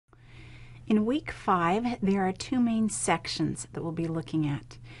In week 5, there are 2 main sections that we'll be looking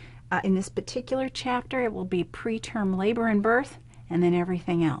at. In this particular chapter, it will be preterm labor and birth, and then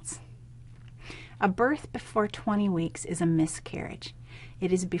everything else. A birth before 20 weeks is a miscarriage.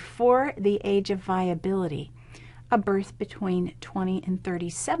 It is before the age of viability. A birth between 20 and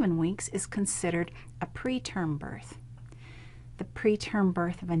 37 weeks is considered a preterm birth. The preterm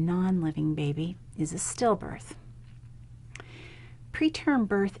birth of a non-living baby is a stillbirth. Preterm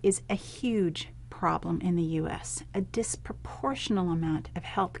birth is a huge problem in the U.S. A disproportional amount of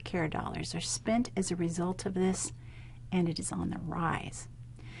health care dollars are spent as a result of this, and it is on the rise.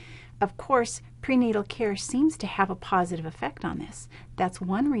 Of course, prenatal care seems to have a positive effect on this. That's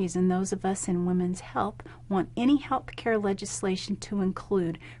one reason those of us in women's health want any health care legislation to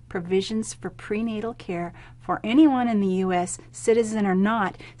include provisions for prenatal care for anyone in the U.S., citizen or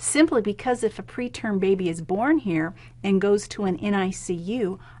not, simply because if a preterm baby is born here and goes to an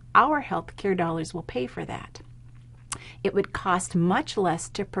NICU, our health care dollars will pay for that. It would cost much less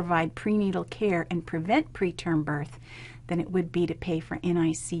to provide prenatal care and prevent preterm birth than it would be to pay for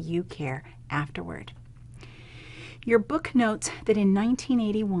NICU care afterward. Your book notes that in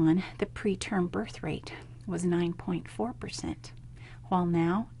 1981, the preterm birth rate was 9.4%, while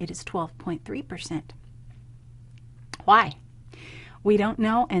now it is 12.3%. Why? We don't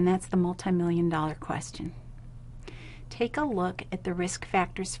know, and that's the multi-million-dollar question. Take a look at the risk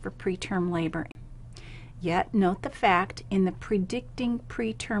factors for preterm labor. Yet note the fact in the predicting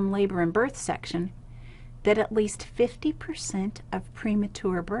preterm labor and birth section that at least 50% of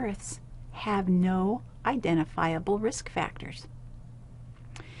premature births have no identifiable risk factors.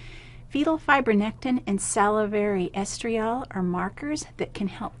 Fetal fibronectin and salivary estriol are markers that can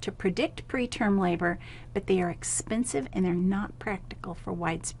help to predict preterm labor, but they are expensive and they're not practical for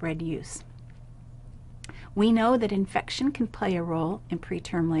widespread use. We know that infection can play a role in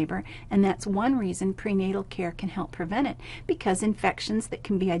preterm labor, and that's one reason prenatal care can help prevent it, because infections that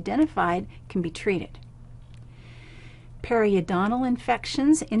can be identified can be treated. Periodontal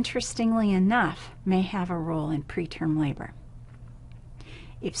infections, interestingly enough, may have a role in preterm labor.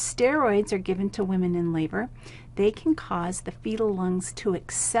 If steroids are given to women in labor, they can cause the fetal lungs to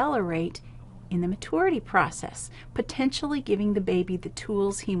accelerate in the maturity process, potentially giving the baby the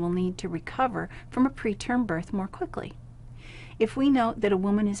tools he will need to recover from a preterm birth more quickly. If we note that a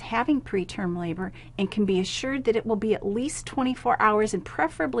woman is having preterm labor and can be assured that it will be at least 24 hours and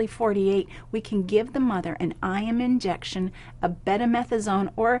preferably 48, we can give the mother an IM injection of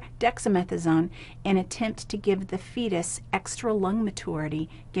betamethasone or dexamethasone and attempt to give the fetus extra lung maturity,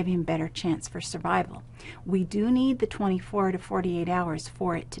 giving him better chance for survival. We do need the 24 to 48 hours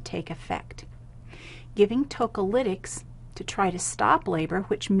for it to take effect. Giving tocolytics to try to stop labor,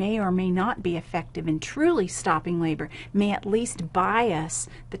 which may or may not be effective in truly stopping labor, may at least buy us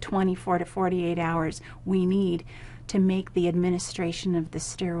the 24 to 48 hours we need to make the administration of the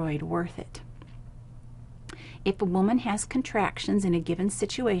steroid worth it. If a woman has contractions in a given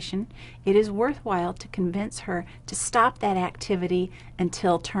situation, it is worthwhile to convince her to stop that activity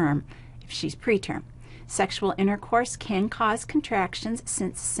until term, if she's preterm. Sexual intercourse can cause contractions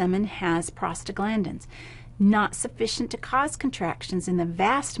since semen has prostaglandins. Not sufficient to cause contractions in the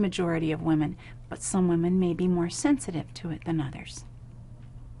vast majority of women, but some women may be more sensitive to it than others.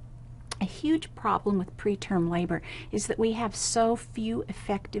 A huge problem with preterm labor is that we have so few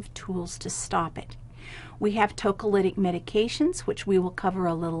effective tools to stop it. We have tocolytic medications, which we will cover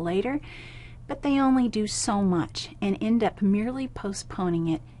a little later, but they only do so much and end up merely postponing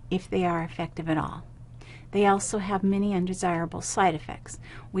it if they are effective at all. They also have many undesirable side effects.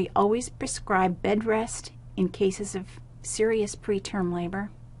 We always prescribe bed rest in cases of serious preterm labor,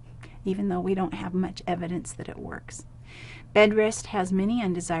 even though we don't have much evidence that it works. Bed rest has many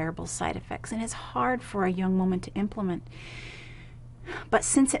undesirable side effects and is hard for a young woman to implement. But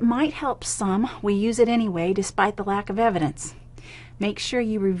since it might help some, we use it anyway despite the lack of evidence. Make sure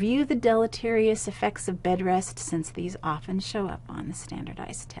you review the deleterious effects of bed rest, since these often show up on the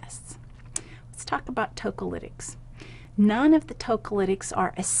standardized tests. Let's talk about tocolytics. None of the tocolytics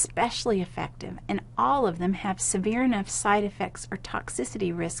are especially effective, and all of them have severe enough side effects or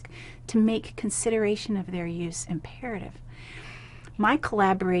toxicity risk to make consideration of their use imperative. My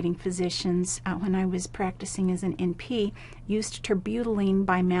collaborating physicians, when I was practicing as an NP, used terbutaline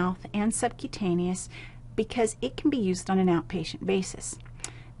by mouth and subcutaneous because it can be used on an outpatient basis.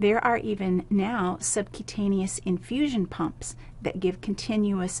 There are even now subcutaneous infusion pumps that give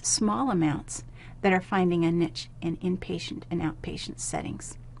continuous small amounts that are finding a niche in inpatient and outpatient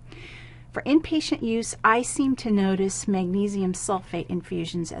settings. For inpatient use, I seem to notice magnesium sulfate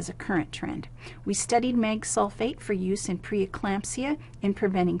infusions as a current trend. We studied mag sulfate for use in preeclampsia in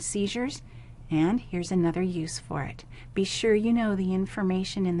preventing seizures, And here's another use for it. Be sure you know the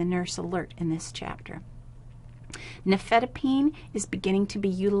information in the nurse alert in this chapter. Nifedipine is beginning to be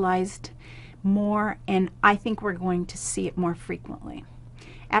utilized more, and I think we're going to see it more frequently.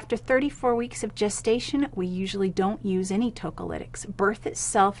 After 34 weeks of gestation, we usually don't use any tocolytics. Birth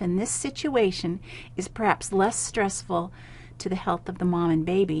itself in this situation is perhaps less stressful to the health of the mom and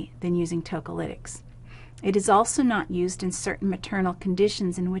baby than using tocolytics. It is also not used in certain maternal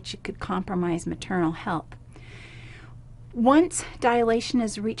conditions in which it could compromise maternal health. Once dilation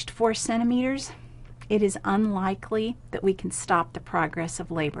has reached 4 centimeters, it is unlikely that we can stop the progress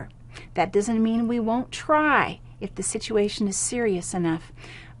of labor. That doesn't mean we won't try if the situation is serious enough,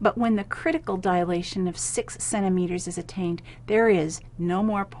 but when the critical dilation of 6 centimeters is attained, there is no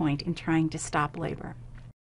more point in trying to stop labor.